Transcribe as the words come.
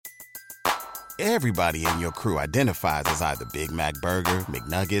Everybody in your crew identifies as either Big Mac Burger,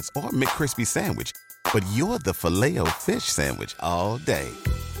 McNuggets, or McCrispy Sandwich. But you're the Filet-O-Fish Sandwich all day.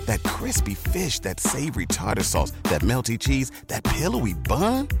 That crispy fish, that savory tartar sauce, that melty cheese, that pillowy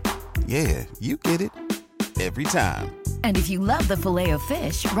bun. Yeah, you get it. Every time. And if you love the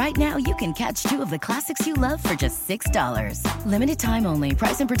Filet-O-Fish, right now you can catch two of the classics you love for just $6. Limited time only.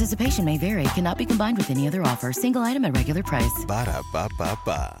 Price and participation may vary. Cannot be combined with any other offer. Single item at regular price.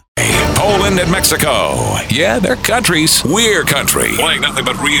 Ba-da-ba-ba-ba. Poland and Mexico. Yeah, they're countries. We're country. Playing nothing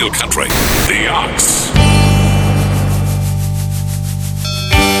but real country. The Ox.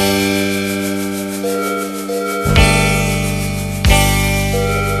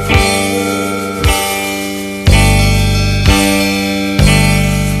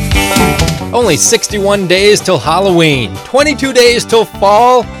 Only 61 days till Halloween, 22 days till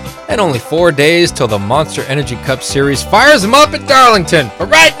fall, and only 4 days till the Monster Energy Cup Series fires them up at Darlington. But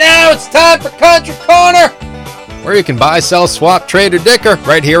right now, it's time for Country Corner, where you can buy, sell, swap, trade, or dicker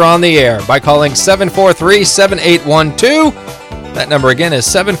right here on the air by calling 743-7812. That number again is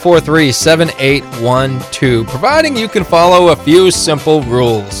 743-7812, providing you can follow a few simple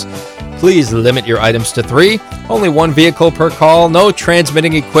rules. Please limit your items to 3. Only 1 vehicle per call. No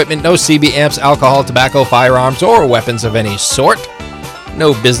transmitting equipment. No CB amps, alcohol, tobacco, firearms, or weapons of any sort.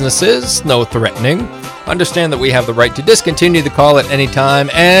 No businesses. No threatening. Understand that we have the right to discontinue the call at any time.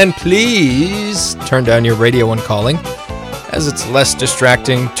 And please turn down your radio when calling, as it's less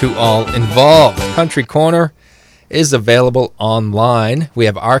distracting to all involved. Country Corner is available online. We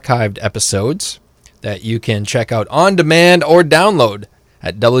have archived episodes that you can check out on demand or download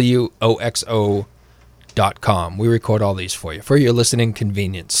at WOXO.com. We record all these for you, for your listening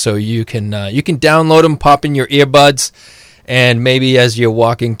convenience. So you can download them, pop in your earbuds, and maybe as you're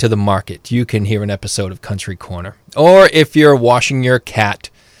walking to the market, you can hear an episode of Country Corner. Or if you're washing your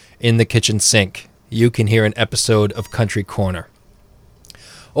cat in the kitchen sink, you can hear an episode of Country Corner.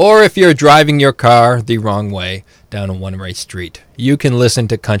 Or if you're driving your car the wrong way down a one-way street, you can listen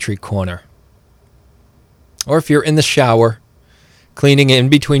to Country Corner. Or if you're in the shower, cleaning in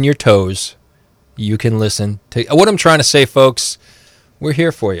between your toes, you can listen to what I'm trying to say, folks. We're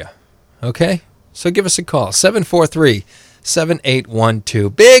here for you. Okay? So give us a call.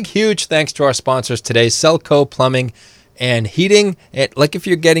 743-7812. Big, huge thanks to our sponsors today, Selco Plumbing and Heating. Like if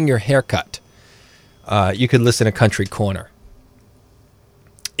you're getting your hair cut, you could listen to Country Corner.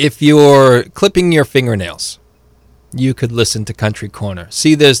 If you're clipping your fingernails, you could listen to Country Corner.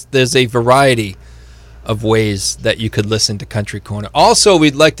 See, there's a variety of ways that you could listen to Country Corner. Also,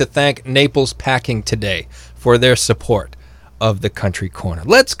 we'd like to thank Naples Packing today for their support of the Country Corner.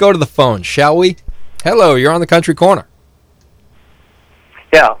 Let's go to the phone, shall we? Hello, you're on the Country Corner.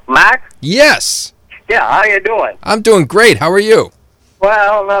 Yeah, Mac? Yes. Yeah, how you doing? I'm doing great. How are you?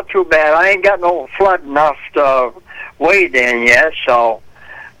 Well, not too bad. I ain't got no flood enough to wade in yet, so...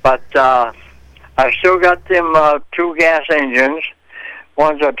 But I still got them 2 gas engines.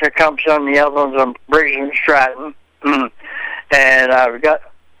 One's a Tecumseh and the other one's a Briggs and Stratton. And I've got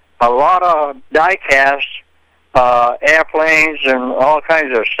a lot of die-cast airplanes and all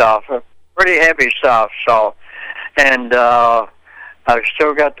kinds of stuff. Pretty heavy stuff, so... And I've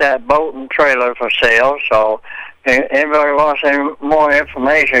still got that boat and trailer for sale, so... Anybody wants any more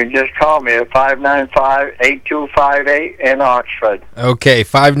information, just call me at 595-8258 in Oxford. Okay,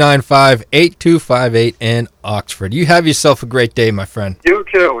 595-8258 in Oxford. You have yourself a great day, my friend. You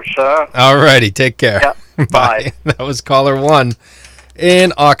too, sir. All righty, take care. Yep. Bye. That was caller 1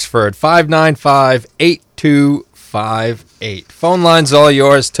 in Oxford, 595-8258. Phone line's all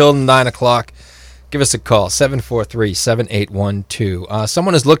yours till 9 o'clock. Give us a call, 743-7812.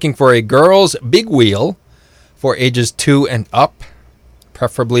 Someone is looking for a girl's big wheel for ages 2 and up,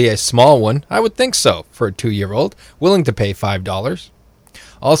 preferably a small one. I would think so for a 2-year-old, willing to pay $5.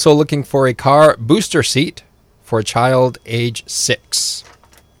 Also looking for a car booster seat for a child age 6.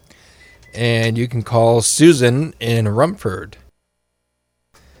 And you can call Susan in Rumford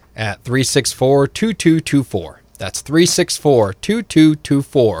at 364-2224. That's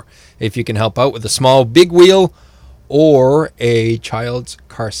 364-2224 if you can help out with a small big wheel or a child's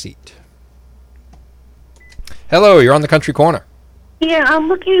car seat. Hello, you're on the Country Corner. Yeah, I'm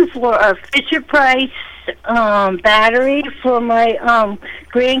looking for a Fisher-Price battery for my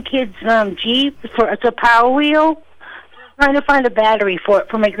grandkids' Jeep. It's a Power Wheel. I'm trying to find a battery for it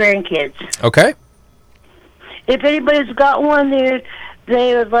for my grandkids. Okay. If anybody's got one they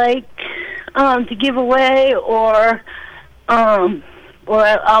would like to give away, or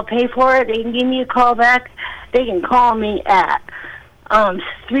I'll pay for it, they can give me a call back. They can call me at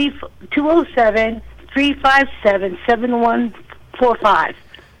 207 357-7145.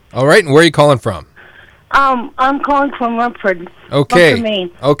 All right, and where are you calling from? I'm calling from Rumford. Okay. Rumford,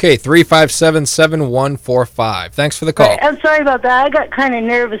 Maine. Okay, 357-7145. Thanks for the call. I'm sorry about that. I got kind of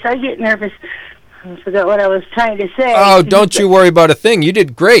nervous. I get nervous. I forgot what I was trying to say. Oh, don't you worry about a thing. You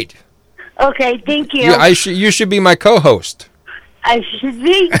did great. Okay, thank you. You should be my co-host. I should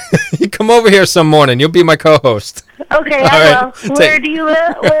be. You come over here some morning. You'll be my co-host. Okay, All I right. will. Where do you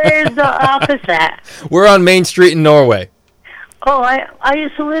live? Where is the office at? We're on Main Street in Norway. Oh, I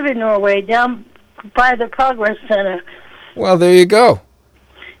used to live in Norway, down by the Progress Center. Well, there you go.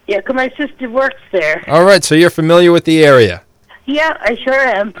 Yeah, 'cause my sister works there. All right, so you're familiar with the area. Yeah, I sure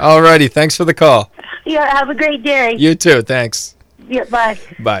am. All righty, thanks for the call. Yeah, have a great day. You too, thanks. Yeah, bye.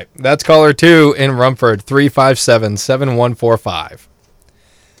 Bye. That's caller 2 in Rumford, 357-7145.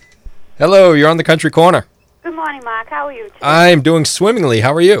 Hello, you're on the Country Corner. Good morning, Mark. How are you today? I'm doing swimmingly.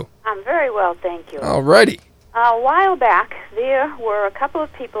 How are you? I'm very well, thank you. All righty. A while back, there were a couple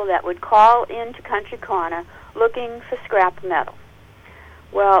of people that would call into Country Corner looking for scrap metal.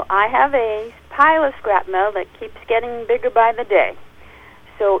 Well, I have a pile of scrap metal that keeps getting bigger by the day.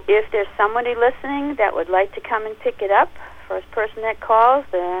 So if there's somebody listening that would like to come and pick it up, first person that calls,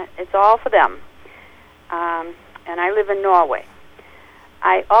 it's all for them. And I live in Norway.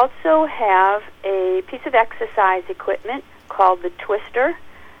 I also have a piece of exercise equipment called the Twister.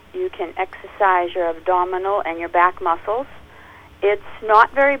 You can exercise your abdominal and your back muscles. It's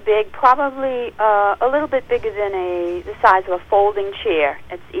not very big, probably a little bit bigger than the size of a folding chair.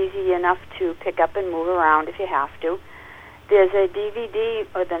 It's easy enough to pick up and move around if you have to. There's a DVD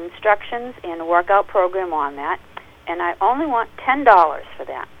with instructions and a workout program on that, and I only want $10 for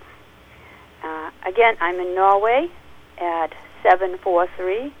that. Again, I'm in Norway at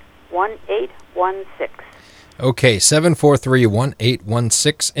 743-1816. Okay,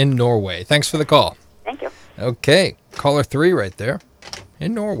 743-1816 in Norway. Thanks for the call. Thank you. Okay, caller 3 right there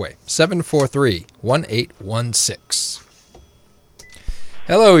in Norway, 743-1816.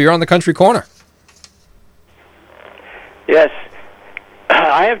 Hello, you're on the Country Corner. Yes.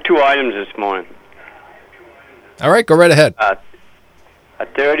 I have 2 items this morning. All right, go right ahead. A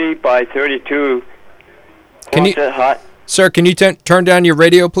 30 by 32 Can you- Quonset hut. Sir, can you turn down your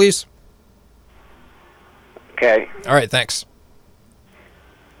radio, please? Okay. All right, thanks.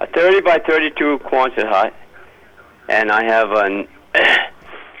 A 30 by 32 Quonset hut. And I have a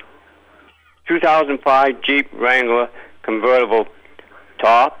 2005 Jeep Wrangler convertible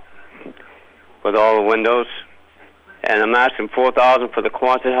top with all the windows. And I'm asking $4,000 for the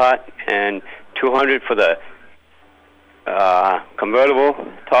Quonset hut and $200 for the convertible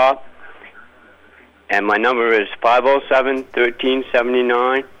top. And my number is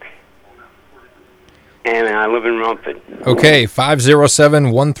 507-1379. And I live in Rumford. Okay,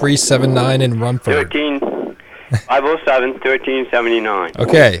 507-1379 in Rumford. 507-1379.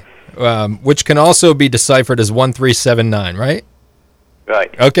 Okay, which can also be deciphered as 1379, right?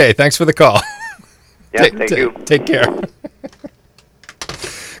 Right. Okay, thanks for the call. Yeah, thank you. Take care.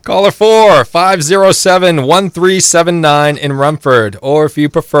 Caller 4, 507-1379 in Rumford, or if you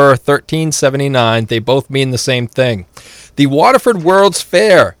prefer, 1379. They both mean the same thing. The Waterford World's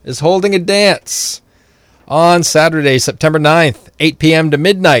Fair is holding a dance on Saturday, September 9th, 8 p.m. to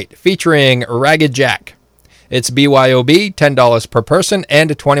midnight, featuring Ragged Jack. It's BYOB, $10 per person, and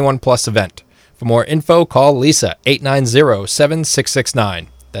a 21-plus event. For more info, call Lisa, 890-7669.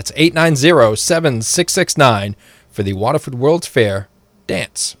 That's 890-7669 for the Waterford World's Fair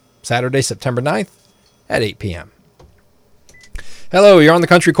dance. Saturday, September 9th at 8 p.m. Hello, you're on the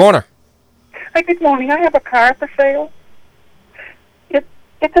Country Corner. Hi, good morning. I have a car for sale.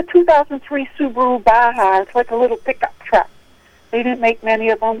 It's a 2003 Subaru Baja. It's like a little pickup truck. They didn't make many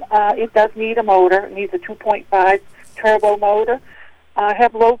of them. It does need a motor. It needs a 2.5 turbo motor. I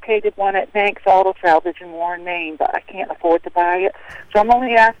have located one at Banks Auto Salvage in Warren, Maine, but I can't afford to buy it. So I'm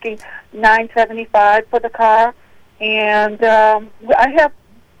only asking $975 for the car. And I have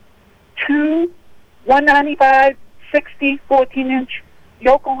 2 195 60 14-inch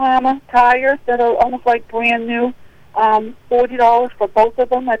Yokohama tires that are almost like brand new. $40 for both of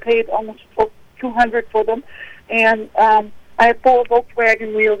them. I paid almost $200 for them. And I have 4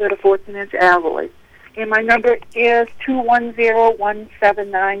 Volkswagen wheels that are 14-inch alloy. And my number is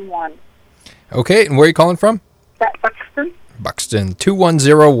 210-1791. Okay, and where are you calling from? Buxton. Buxton,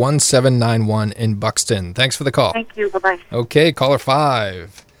 210-1791 in Buxton. Thanks for the call. Thank you. Bye-bye. Okay, caller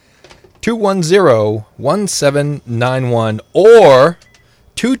 5, 210-1791 or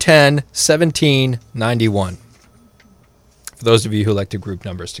 210-1791. For those of you who like to group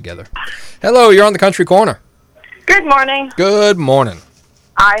numbers together. Hello, you're on the Country Corner. Good morning. Good morning.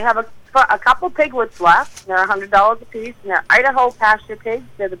 I have a couple piglets left. They're $100 a piece, and they're Idaho pasture pigs.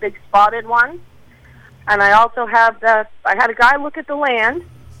 They're the big spotted ones. And I also have I had a guy look at the land.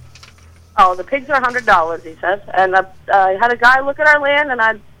 Oh, the pigs are $100, he says. And I had a guy look at our land, and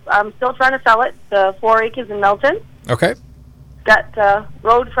I'm still trying to sell it. 4 acres in Milton. Okay. Got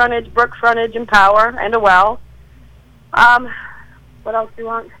road frontage, brook frontage, and power, and a well. What else do you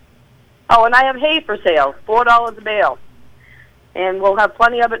want? Oh, and I have hay for sale, $4 a bale. And we'll have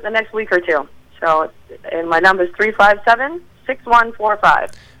plenty of it in the next week or two. So, and my number is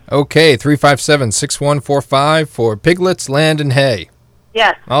 357-6145. Okay, 357-6145 for piglets, land, and hay.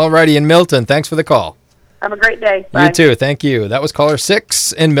 Yes. All righty, in Milton. Thanks for the call. Have a great day. Bye. You too. Thank you. That was caller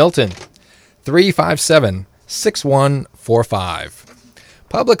 6 in Milton. 357-6145.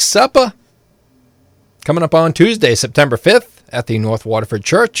 Public supper coming up on Tuesday, September 5th at the North Waterford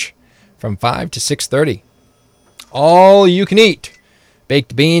Church from 5 to 6:30. All you can eat.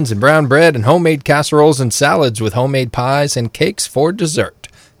 Baked beans and brown bread and homemade casseroles and salads with homemade pies and cakes for dessert.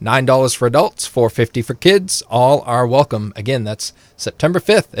 $9 for adults, $4.50 for kids. All are welcome. Again, that's September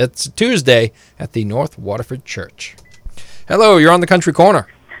 5th. It's Tuesday at the North Waterford Church. Hello, you're on the Country Corner.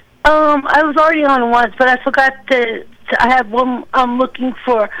 I was already on once, but I forgot to I have one. I'm looking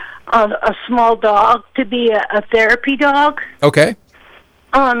for a small dog to be a therapy dog. Okay.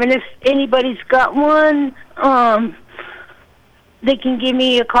 And if anybody's got one, they can give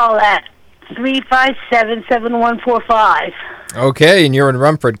me a call at 357-7145. Okay, and you're in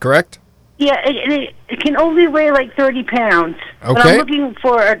Rumford, correct? Yeah, it can only weigh like 30 pounds. Okay. But I'm looking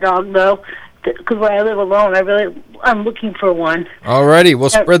for a dog, though, because where I live alone, I'm looking for one. All righty, we'll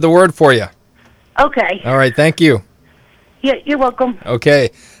spread the word for you. Okay. All right, thank you. Yeah, you're welcome. Okay,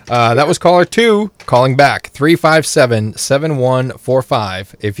 that was caller 2 calling back,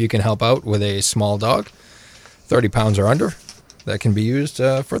 357-7145, if you can help out with a small dog, 30 pounds or under, that can be used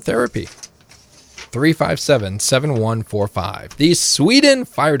for therapy. 357-7145. The Sweden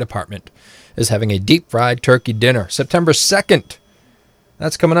Fire Department is having a deep-fried turkey dinner September 2nd.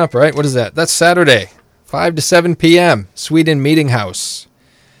 That's coming up, right? What is that? That's Saturday, 5 to 7 p.m., Sweden Meeting House.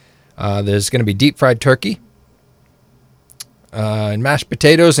 There's going to be deep-fried turkey, and mashed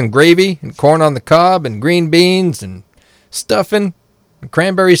potatoes and gravy and corn on the cob and green beans and stuffing and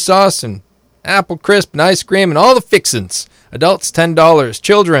cranberry sauce and apple crisp and ice cream and all the fixins. Adults $10,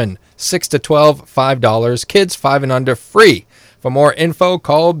 children 6 to 12 $5, kids 5 and under free. For more info,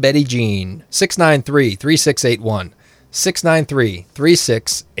 call Betty Jean 693-3681.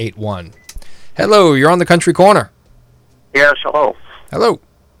 693-3681. Hello, you're on the Country Corner. Yes, hello. Hello.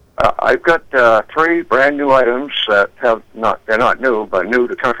 I've got 3 brand new items that they're not new, but new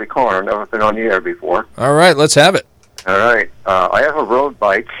to Country Corner, never been on the air before. All right, let's have it. All right. I have a road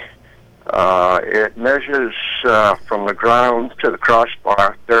bike. It measures from the ground to the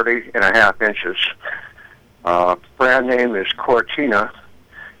crossbar 30.5 inches. Brand name is Cortina,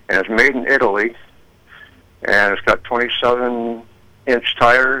 and it's made in Italy, and it's got 27-inch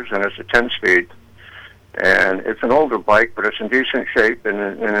tires, and it's a 10-speed. And it's an older bike, but it's in decent shape, and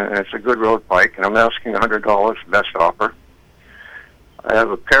it's a good road bike, and I'm asking $100, best offer. I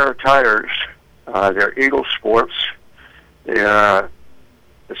have a pair of tires. They're Eagle Sports. The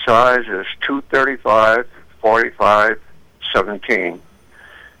size is 235, 45, 17.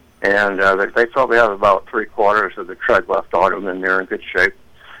 And they probably have about 3/4 of the tread left on them, and they're in good shape.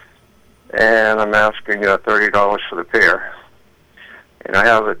 And I'm asking $30 for the pair. And I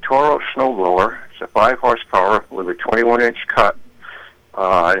have a Toro snowblower. It's a 5 horsepower with a 21-inch cut.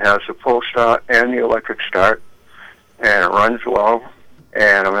 It has the pull start and the electric start, and it runs well.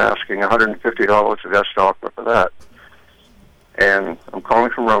 And I'm asking $150 the best offer for that. And I'm calling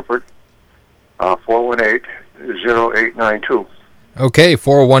from Rumford, 418-0892. Okay,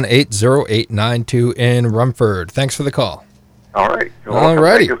 418-0892 in Rumford. Thanks for the call. All right. All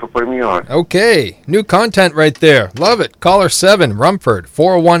righty. Thank you for putting me on. Okay, new content right there. Love it. Caller 7, Rumford,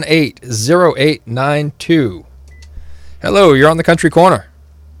 418-0892. Hello, you're on the Country Corner.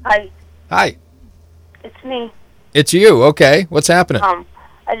 Hi. Hi. It's me. It's you. Okay, what's happening? I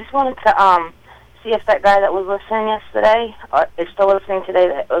just wanted to see if that guy that was listening yesterday, or is still listening today,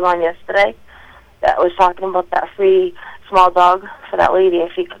 that was on yesterday, that was talking about that free small dog for that lady,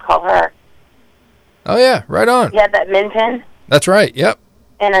 if he could call her. Oh, yeah, right on. He had that Min Pin. That's right, yep.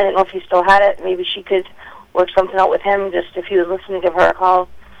 And I didn't know if he still had it. Maybe she could work something out with him, just if he was listening, give her a call,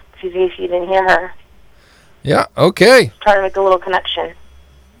 if you didn't hear her. Yeah, okay. Try to make a little connection.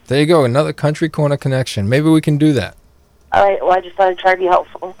 There you go, another Country Corner connection. Maybe we can do that. All right, well, I just thought I'd try to be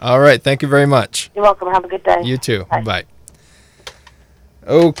helpful. All right, thank you very much. You're welcome. Have a good day. You too. Bye. Bye.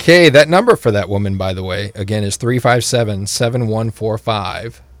 Okay, that number for that woman, by the way, again, is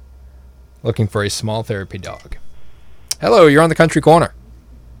 357-7145. looking for a small therapy dog. Hello, you're on the Country Corner.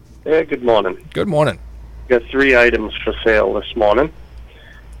 Yeah, good morning. Good morning. Got 3 items for sale this morning.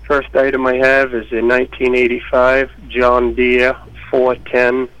 First item I have is a 1985 John Deere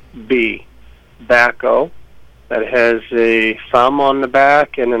 410B backhoe that has a thumb on the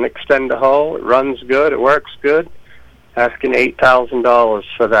back and an extender hoe. It runs good. It works good. Asking $8,000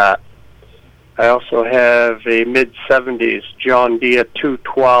 for that. I also have a mid-70s John Deere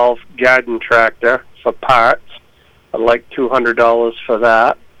 212 garden tractor for parts. I'd like $200 for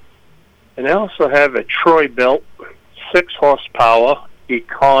that. And I also have a Troy-built 6-horsepower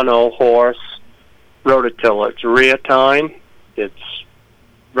Econo horse rototiller. It's rear tine. It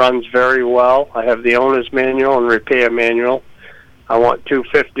runs very well. I have the owner's manual and repair manual. I want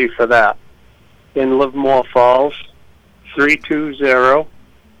 $250 for that. In Livermore Falls,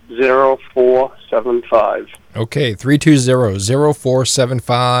 320-0475. Okay,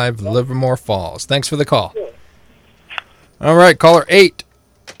 320-0475, Livermore Falls. Thanks for the call. All right, caller 8,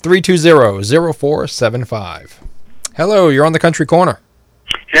 320-0475. Hello, you're on the Country Corner.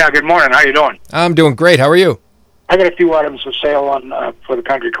 Yeah, good morning. How you doing? I'm doing great. How are you? I got a few items for sale on for the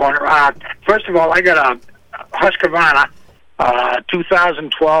Country Corner. First of all, I got a Husqvarna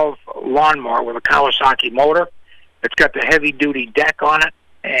 2012 lawnmower with a Kawasaki motor. It's got the heavy-duty deck on it,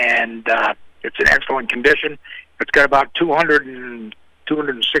 and it's in excellent condition. It's got about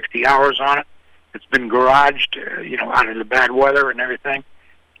 260 hours on it. It's been garaged, out of the bad weather and everything.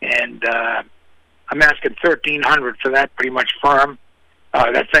 And I'm asking $1,300 for that, pretty much firm.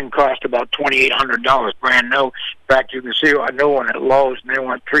 That thing cost about $2,800 brand new. In fact, you can see a new one at Lowe's, and they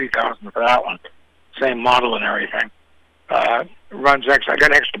want $3,000 for that one. Same model and everything. Runs extra. I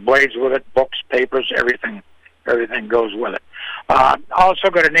got extra blades with it, books, papers, everything. Everything goes with it. Also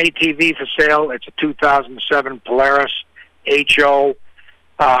got an ATV for sale. It's a 2007 Polaris HO.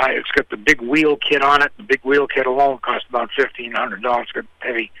 It's got the big wheel kit on it. The big wheel kit alone costs about $1,500. It's got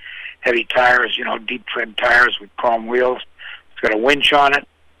heavy tires, deep tread tires with chrome wheels. It's got a winch on it.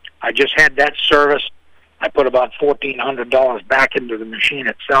 I just had that serviced. I put about $1,400 back into the machine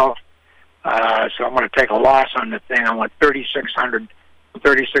itself. So I'm going to take a loss on the thing. I want $3,600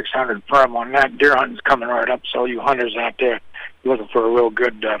 firm on that. Deer hunting's coming right up, so you hunters out there looking for a real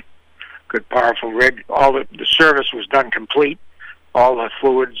good powerful rig. All the service was done complete. All the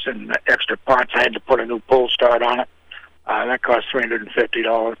fluids and the extra parts. I had to put a new pull start on it. That cost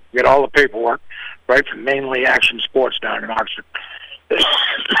 $350. Get all the paperwork right from Mainly Action Sports down in Oxford.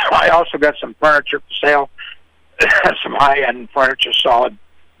 I also got some furniture for sale. Some high-end furniture, solid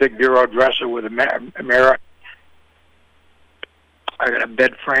big bureau dresser with a mirror. I got a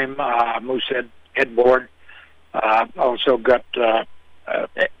bed frame, moose headboard. Also got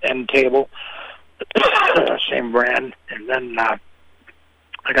end table, same brand. And then I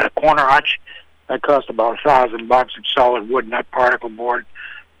got a corner arch that cost about $1,000. It's solid wood, not particle board.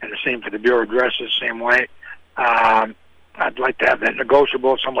 And the same for the bureau dressers, same way. I'd like to have that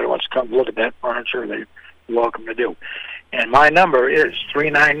negotiable. If somebody wants to come look at that furniture, they're welcome to do. And my number is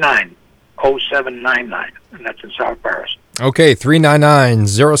 399-0799, and that's in South Paris. Okay,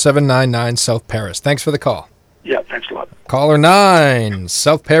 399-0799 South Paris. Thanks for the call. Yeah, thanks a lot. Caller 9,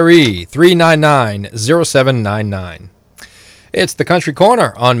 South Paris, 399-0799. It's the Country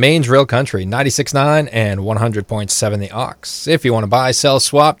Corner on Maine's Real Country, 96.9 and 100.7 The Ox. If you want to buy, sell,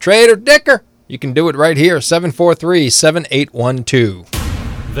 swap, trade, or dicker, you can do it right here,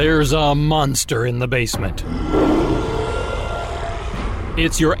 743-7812. There's a monster in the basement.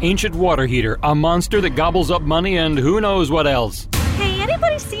 It's your ancient water heater, a monster that gobbles up money and who knows what else. Hey,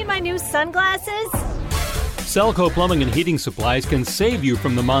 anybody seen my new sunglasses? Selco Plumbing and Heating Supplies can save you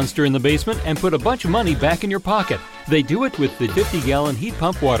from the monster in the basement and put a bunch of money back in your pocket. They do it with the 50-gallon heat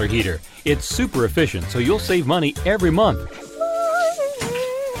pump water heater. It's super efficient, so you'll save money every month.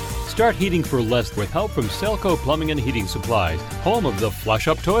 Start heating for less with help from Selco Plumbing and Heating Supplies, home of the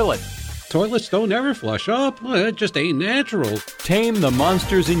flush-up toilet. Toilets don't ever flush up. Well, it just ain't natural. Tame the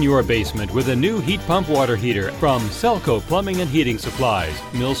monsters in your basement with a new heat pump water heater from Selco Plumbing and Heating Supplies,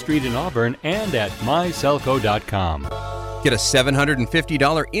 Mill Street in Auburn, and at myselco.com. Get a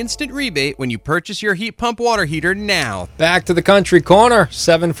 $750 instant rebate when you purchase your heat pump water heater now. Back to the Country Corner,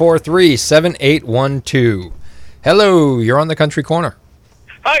 743-7812. Hello, you're on the Country Corner.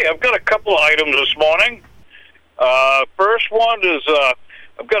 Hi, I've got a couple of items this morning. First one is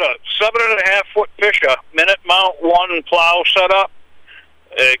I've got a 7.5-foot Fisher Minute Mount 1 plow setup.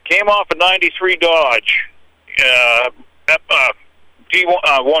 It came off a 93 Dodge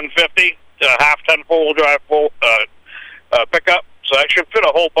T150, half 10 four-wheel drive pickup. So that should fit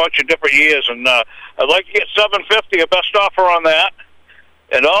a whole bunch of different years. And I'd like to get $750, a best offer on that.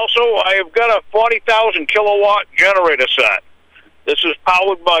 And also, I have got a 40,000 kilowatt generator set. This is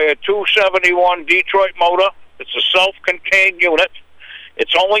powered by a 271 Detroit motor. It's a self-contained unit.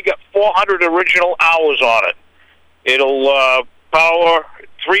 It's only got 400 original hours on it. It'll power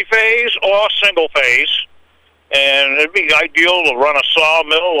 3-phase or single-phase, and it'd be ideal to run a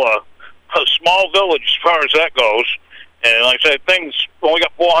sawmill, a small village as far as that goes. And like I said, things only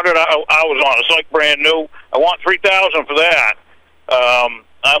got 400 hours on it. It's like brand new. I want 3,000 for that.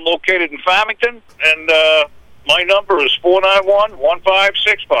 I'm located in Farmington, and my number is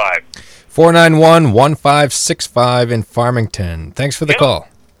 491-1565. 491-1565 in Farmington. Thanks for the call.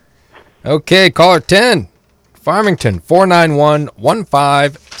 Okay, caller 10, Farmington,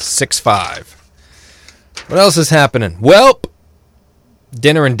 491-1565. What else is happening? Welp,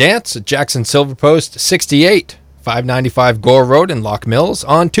 dinner and dance at Jackson Silver Post 68, 595 Gore Road in Lock Mills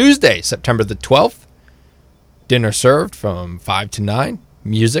on Tuesday, September the 12th. Dinner served from 5 to 9.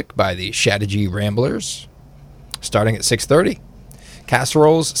 Music by the Chattagee Ramblers starting at 6:30.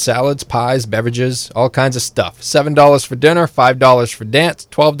 Casseroles, salads, pies, beverages, all kinds of stuff. $7 for dinner, $5 for dance,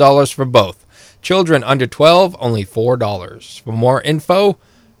 $12 for both. Children under 12, only $4. For more info,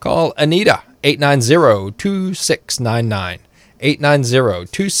 call Anita, 890-2699.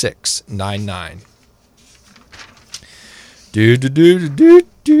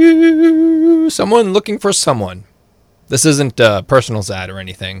 890-2699. Someone looking for someone. This isn't a personals ad or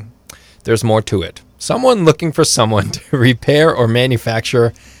anything. There's more to it. Someone looking for someone to repair or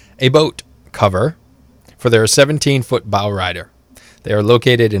manufacture a boat cover for their 17-foot bow rider. They are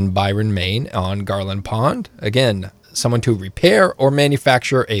located in Byron, Maine on Garland Pond. Again, someone to repair or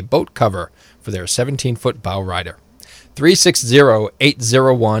manufacture a boat cover for their 17-foot bow rider.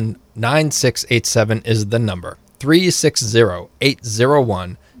 360-801-9687 is the number.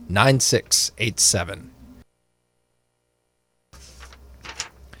 360-801-9687.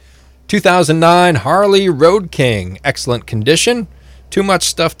 2009 Harley Road King. Excellent condition. Too much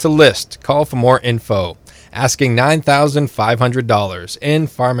stuff to list. Call for more info. Asking $9,500 in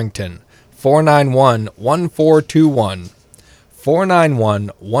Farmington. 491-1421.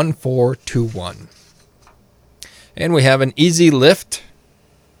 491-1421. And we have an Easy Lift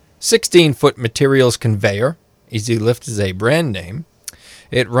 16-foot materials conveyor. Easy Lift is a brand name.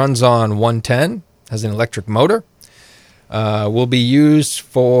 It runs on 110, has an electric motor. Will be used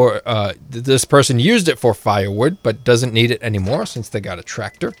for, this person used it for firewood, but doesn't need it anymore since they got a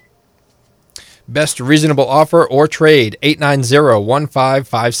tractor. Best reasonable offer or trade,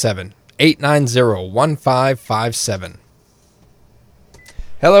 890-1557. 890-1557.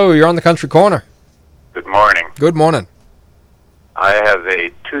 Hello, you're on the Country Corner. Good morning. Good morning. I have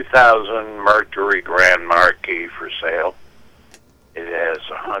a 2000 Mercury Grand Marquis for sale. It has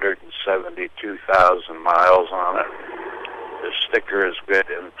 172,000 miles on it. The sticker is good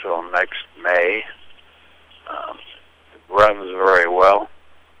until next May. It runs very well.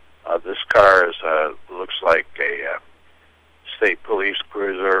 This car is looks like a state police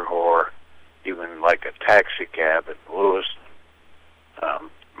cruiser or even like a taxi cab in Lewis.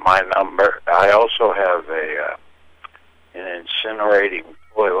 My number. I also have an incinerating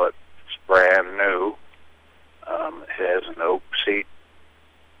toilet. It's brand new. It has an oak seat.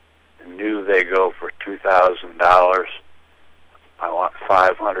 New they go for $2,000. I want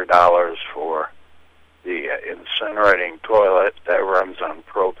 $500 for the incinerating toilet that runs on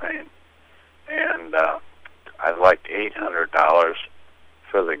propane, and I'd like $800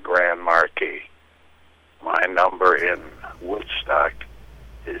 for the Grand Marquis. My number in Woodstock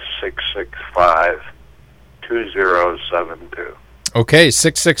is 665-2072. Okay,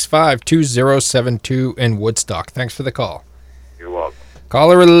 665-2072 in Woodstock. Thanks for the call. You're welcome.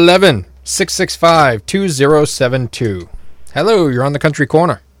 Caller 11, 665-2072. Hello, you're on the Country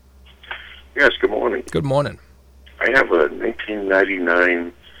Corner. Yes, good morning. Good morning. I have a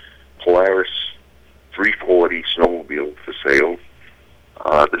 1999 Polaris 340 snowmobile for sale.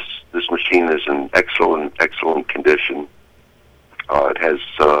 This machine is in excellent condition. It has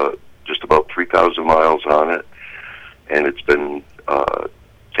just about 3,000 miles on it, and it's been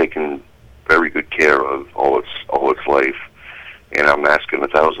taken very good care of all its life. And I'm asking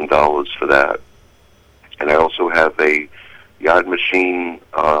 $1,000 for that. And I also have a yard machine,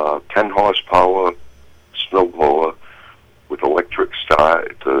 10 horsepower snowblower with electric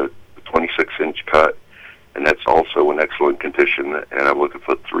start. It's a 26-inch cut, and that's also in excellent condition. And I'm looking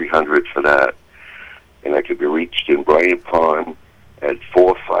for $300 for that. And I could be reached in Bryant Pond at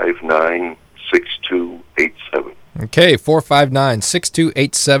 459-6287. Okay,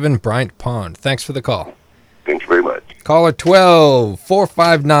 459-6287 Bryant Pond. Thanks for the call. Thank you very much. Caller 12,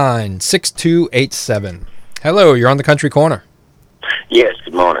 459-6287. Hello, you're on the Country Corner. Yes,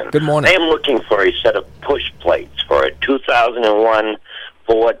 good morning. Good morning. I am looking for a set of push plates for a 2001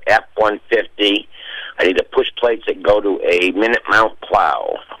 Ford F-150. I need the push plates that go to a minute mount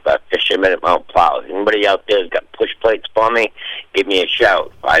plow, a Fisher minute mount plow. Anybody out there has got push plates for me, give me a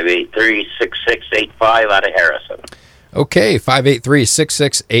shout. 583-6685 out of Harrison. Okay,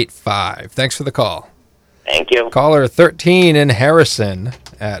 583-6685. Thanks for the call. Thank you. Caller 13 in Harrison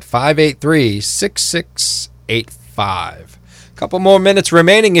at 583-6685. Couple more minutes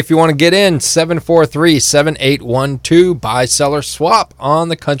remaining if you want to get in. 743-7812. Buy, seller, swap on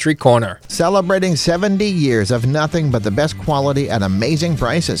the Country Corner. Celebrating 70 years of nothing but the best quality at amazing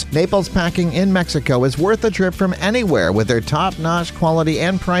prices. Naples Packing in Mexico is worth a trip from anywhere with their top-notch quality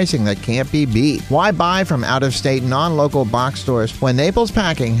and pricing that can't be beat. Why buy from out-of-state, non-local box stores when Naples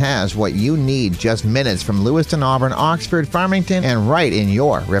Packing has what you need just minutes from Lewiston, Auburn, Oxford, Farmington, and right in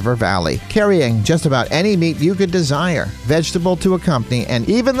your River Valley. Carrying just about any meat you could desire, vegetable to accompany, and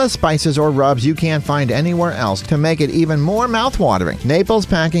even the spices or rubs you can't find anywhere else to make it even more mouth-watering. Naples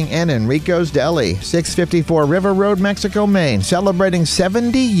Packing and Enrico's Deli, 654 River Road, Mexico, Maine, celebrating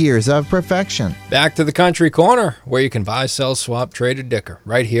 70 years of perfection. Back to the Country Corner, where you can buy, sell, swap, trade, or dicker,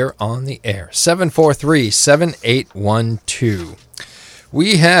 right here on the air. 743-7812.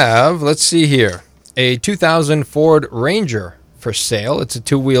 We have, let's see here, a 2000 Ford Ranger for sale. It's a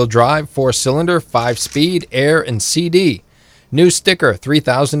two-wheel drive, 4-cylinder, 5-speed, air, and CD. New sticker,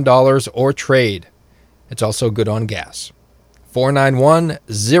 $3,000 or trade. It's also good on gas.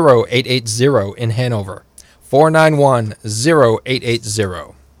 491-0880 in Hanover.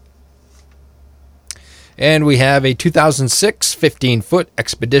 491-0880. And we have a 2006 15-foot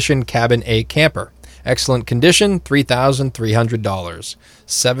Expedition Cabin A camper. Excellent condition, $3,300.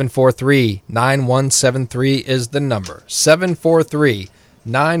 743-9173 is the number.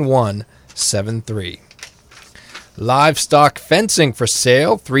 743-9173. Livestock fencing for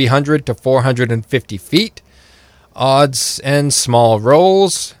sale, 300 to 450 feet. Odds and small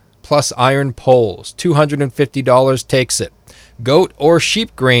rolls, plus iron poles. $250 takes it. Goat or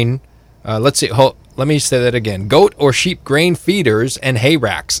sheep grain, let me say that again. Goat or sheep grain feeders and hay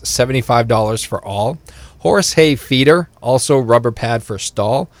racks, $75 for all. Horse hay feeder, also rubber pad for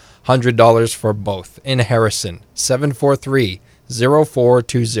stall, $100 for both. In Harrison,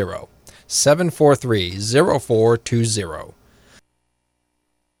 743-0420. 743-0420.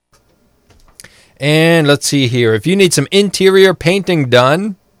 And let's see here. If you need some interior painting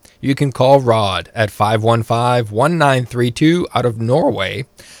done, you can call Rod at 515-1932 out of Norway.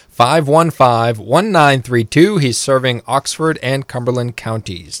 515-1932. He's serving Oxford and Cumberland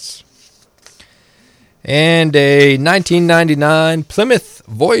counties. And a 1999 Plymouth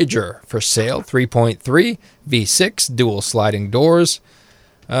Voyager for sale, 3.3 V6 dual sliding doors.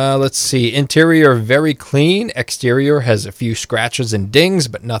 Let's see. Interior very clean. Exterior has a few scratches and dings,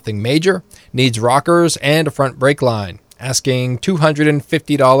 but nothing major. Needs rockers and a front brake line. Asking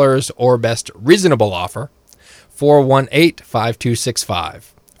 $250 or best reasonable offer. 418-5265.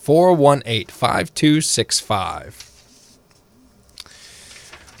 418-5265.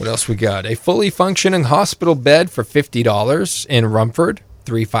 What else we got? A fully functioning hospital bed for $50 in Rumford.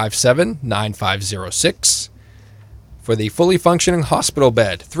 357-9506. For the fully functioning hospital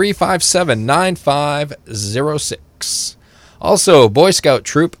bed, 357-9506. Also, Boy Scout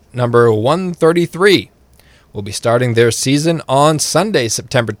Troop number 133 will be starting their season on Sunday,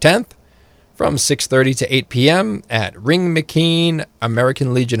 September 10th from 6:30 to 8 p.m. at Ring McKean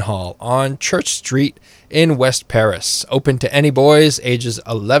American Legion Hall on Church Street in West Paris. Open to any boys ages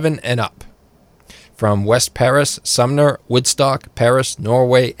 11 and up. From West Paris, Sumner, Woodstock, Paris,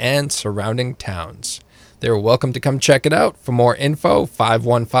 Norway, and surrounding towns. They're welcome to come check it out. For more info,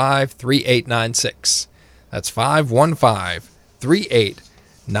 515-3896. That's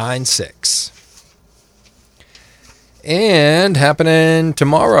 515-3896. And happening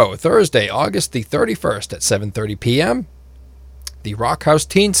tomorrow, Thursday, August the 31st at 7:30 p.m., the Rock House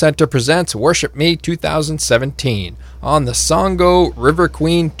Teen Center presents Worship Me 2017 on the Songo River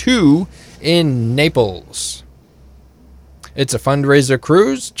Queen 2 in Naples. It's a fundraiser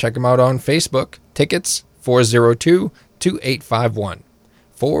cruise. Check them out on Facebook. Tickets 402-2851.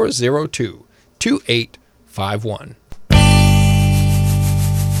 402-2851.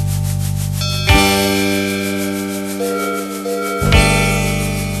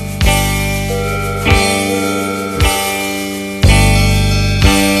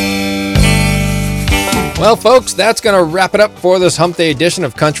 Well, folks, that's going to wrap it up for this Hump Day edition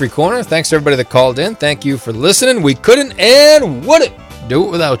of Country Corner. Thanks to everybody that called in. Thank you for listening. We couldn't and wouldn't do it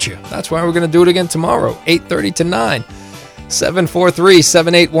without you. That's why we're going to do it again tomorrow, 8:30 to 9.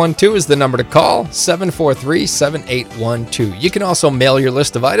 743-7812 is the number to call, 743-7812. You can also mail your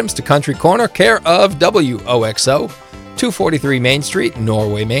list of items to Country Corner, care of WOXO, 243 Main Street,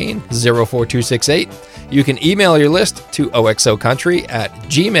 Norway, Maine, 04268. You can email your list to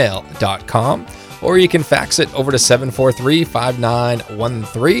oxocountry@gmail.com, or you can fax it over to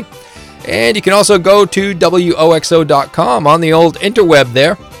 743-5913. And you can also go to WOXO.com on the old interweb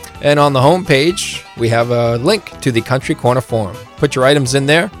there. And on the homepage, we have a link to the Country Corner Forum. Put your items in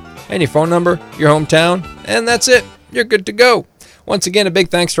there, and your phone number, your hometown, and that's it. You're good to go. Once again, a big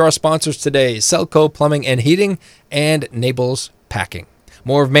thanks to our sponsors today, Selco Plumbing and Heating and Naples Packing.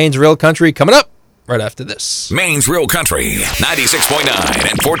 More of Maine's Real Country coming up right after this. Maine's Real Country,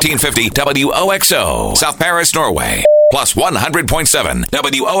 96.9 and 1450 WOXO, South Paris, Norway, plus 100.7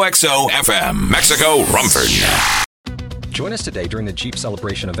 WOXO FM, Mexico, Rumford. Join us today during the Jeep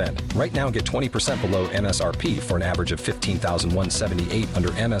Celebration event. Right now, get 20% below MSRP for an average of $15,178 under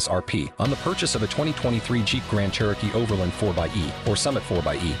MSRP on the purchase of a 2023 Jeep Grand Cherokee Overland 4xE or Summit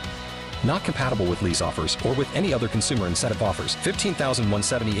 4xE. Not compatible with lease offers or with any other consumer incentive offers.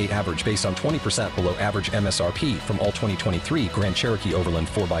 $15,178 average based on 20% below average MSRP from all 2023 Grand Cherokee Overland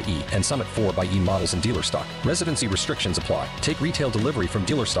 4xE and Summit 4xE models in dealer stock. Residency restrictions apply. Take retail delivery from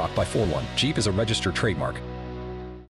dealer stock by 4/1. Jeep is a registered trademark.